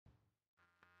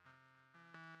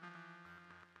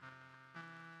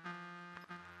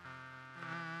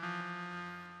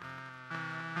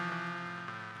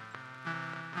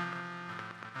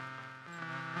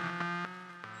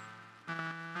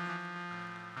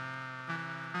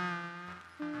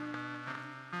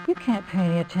You can't pay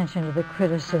any attention to the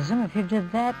criticism. If you did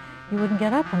that, you wouldn't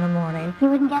get up in the morning. You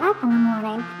wouldn't get up in the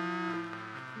morning.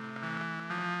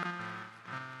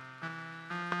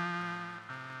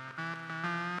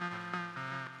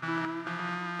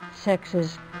 Sex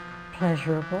is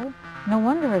pleasurable. No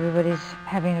wonder everybody's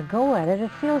having a go at it.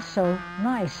 It feels so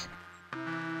nice.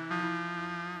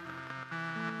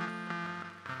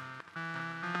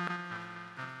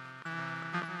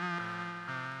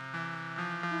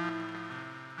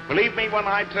 Believe me when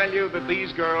I tell you that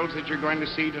these girls that you're going to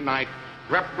see tonight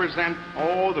represent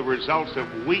all the results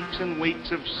of weeks and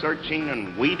weeks of searching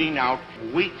and weeding out,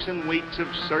 weeks and weeks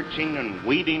of searching and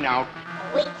weeding out,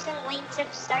 weeks and weeks of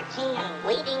searching and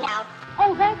weeding out.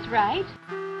 Oh, that's right.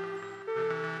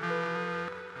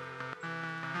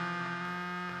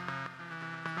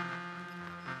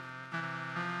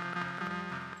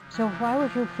 So why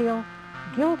would you feel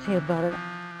guilty about it?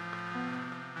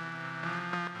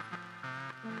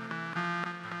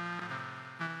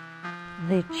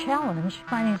 The challenge,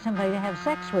 finding somebody to have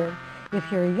sex with. If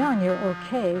you're young, you're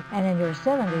okay, and in your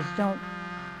 70s, don't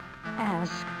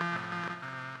ask.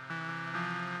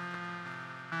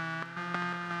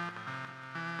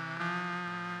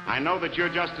 I know that you're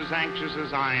just as anxious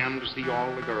as I am to see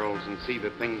all the girls and see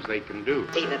the things they can do.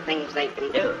 See the things they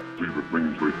can do. See the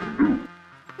things they can do.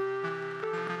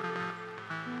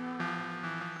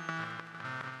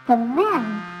 The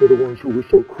men were the ones who were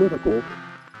so critical.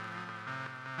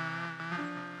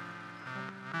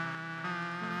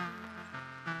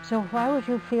 So why would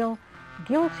you feel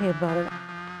guilty about it?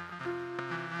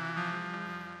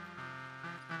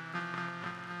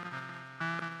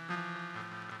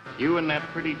 You and that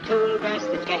pretty Tulle dress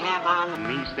that you have on.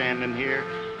 and me standing here,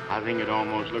 I think it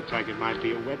almost looks like it might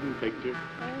be a wedding picture.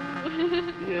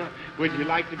 Yeah. Would you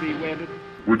like to be wedded?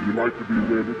 Would you like to be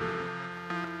wedded?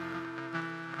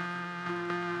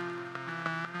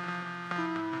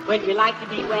 Would you like to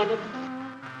be wedded?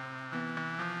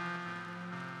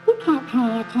 You can't pay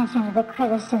any attention to the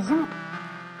criticism.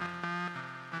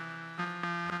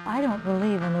 I don't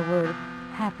believe in the word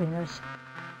happiness.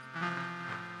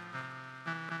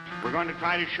 We're going to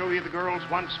try to show you the girls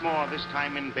once more, this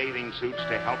time in bathing suits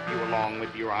to help you along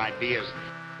with your ideas.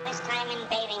 This time in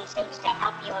bathing suits to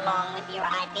help you along with your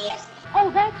ideas.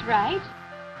 Oh, that's right.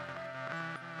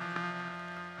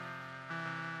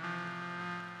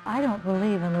 I don't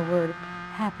believe in the word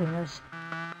happiness.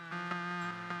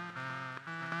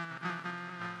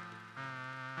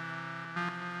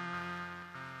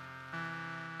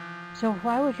 So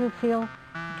why would you feel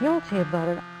guilty about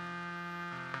it?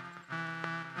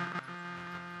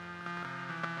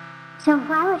 So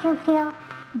why would you feel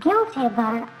guilty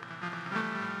about it?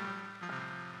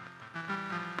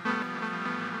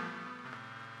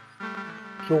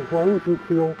 So why would you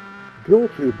feel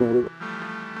guilty about it?